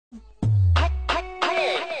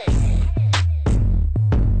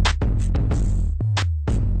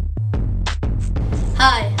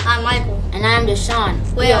I'm Deshaun.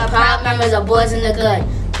 We are proud members of Boys in the Good.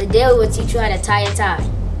 Today we will teach you how to tie a tie.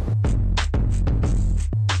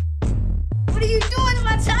 What are you doing to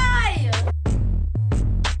my tie?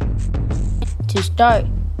 To start,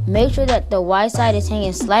 make sure that the wide side is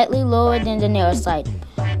hanging slightly lower than the narrow side.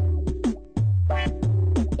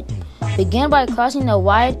 Begin by crossing the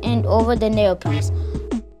wide end over the narrow piece.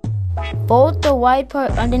 Fold the wide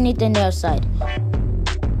part underneath the narrow side.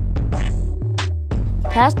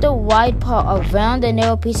 Pass the wide part around the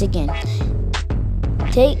narrow piece again.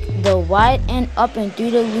 Take the wide end up and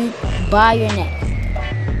through the loop by your neck.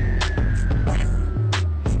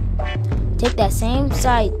 Take that same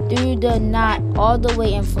side through the knot all the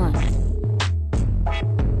way in front.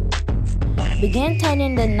 Begin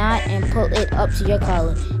tightening the knot and pull it up to your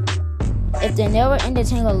collar. If the narrow end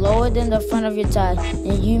is hanging lower than the front of your tie,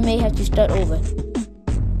 then you may have to start over.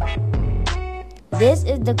 This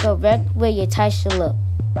is the correct way your tie should look.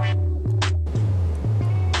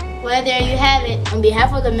 Well, there you have it. On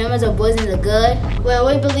behalf of the members of Boys in the Good, Well,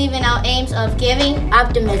 we believe in our aims of giving,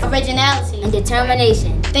 optimism, originality, and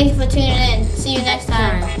determination. Thank you for tuning in. See you next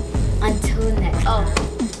time. Until next time.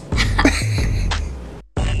 Oh.